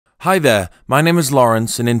Hi there, my name is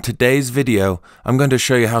Lawrence, and in today's video I'm going to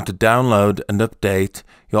show you how to download and update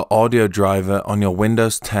your audio driver on your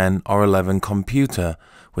Windows 10 or 11 computer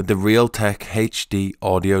with the Realtek HD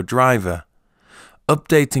Audio Driver.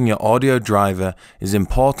 Updating your audio driver is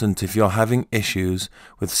important if you're having issues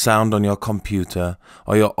with sound on your computer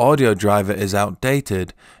or your audio driver is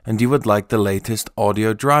outdated and you would like the latest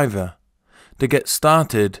audio driver. To get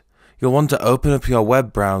started, you'll want to open up your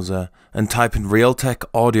web browser and type in Realtek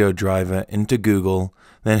Audio Driver into Google,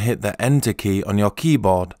 then hit the Enter key on your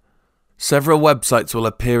keyboard. Several websites will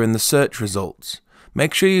appear in the search results.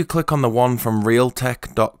 Make sure you click on the one from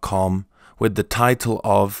realtek.com with the title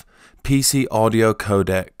of PC Audio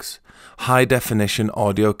Codecs, High Definition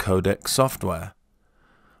Audio Codec Software.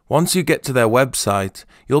 Once you get to their website,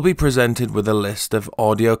 you'll be presented with a list of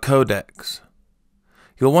audio codecs.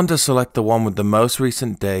 You'll want to select the one with the most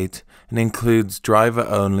recent date and includes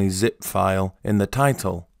driver-only zip file in the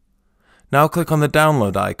title. Now click on the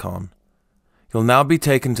download icon. You'll now be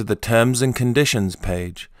taken to the Terms and Conditions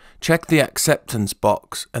page. Check the acceptance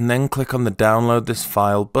box and then click on the Download this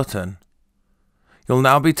file button. You'll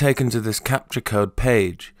now be taken to this captcha code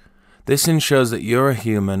page. This ensures that you're a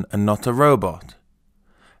human and not a robot.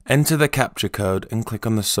 Enter the captcha code and click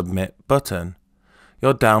on the Submit button.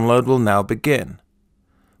 Your download will now begin.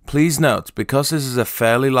 Please note, because this is a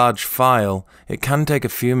fairly large file, it can take a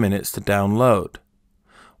few minutes to download.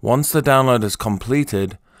 Once the download is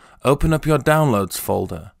completed, open up your Downloads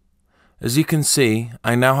folder. As you can see,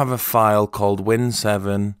 I now have a file called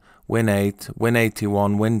Win7, Win8,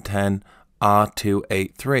 Win81, Win10,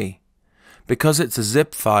 R283. Because it's a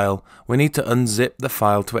zip file, we need to unzip the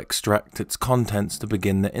file to extract its contents to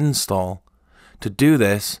begin the install. To do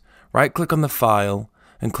this, right-click on the file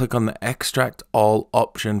and click on the Extract All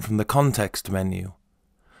option from the context menu.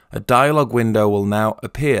 A dialog window will now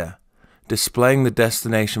appear, displaying the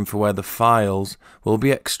destination for where the files will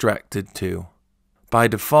be extracted to. By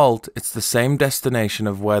default, it's the same destination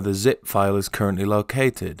of where the zip file is currently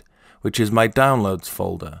located, which is my Downloads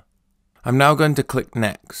folder. I'm now going to click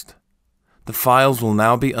Next. The files will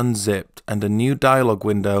now be unzipped and a new dialog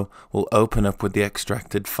window will open up with the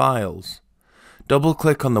extracted files.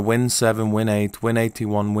 Double-click on the Win7, Win8,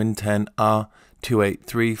 Win81, Win10,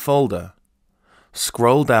 R283 folder.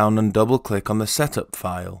 Scroll down and double-click on the Setup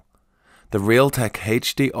file. The Realtek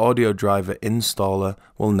HD Audio Driver installer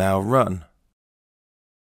will now run.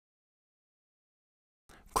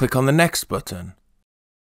 Click on the Next button.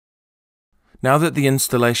 Now that the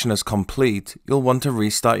installation is complete, you'll want to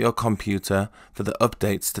restart your computer for the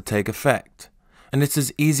updates to take effect. And it's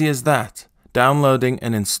as easy as that. Downloading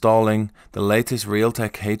and installing the latest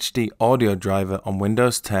Realtek HD audio driver on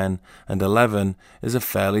Windows 10 and 11 is a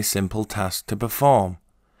fairly simple task to perform.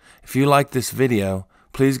 If you like this video,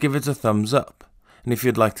 please give it a thumbs up. And if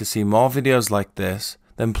you'd like to see more videos like this,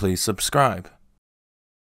 then please subscribe.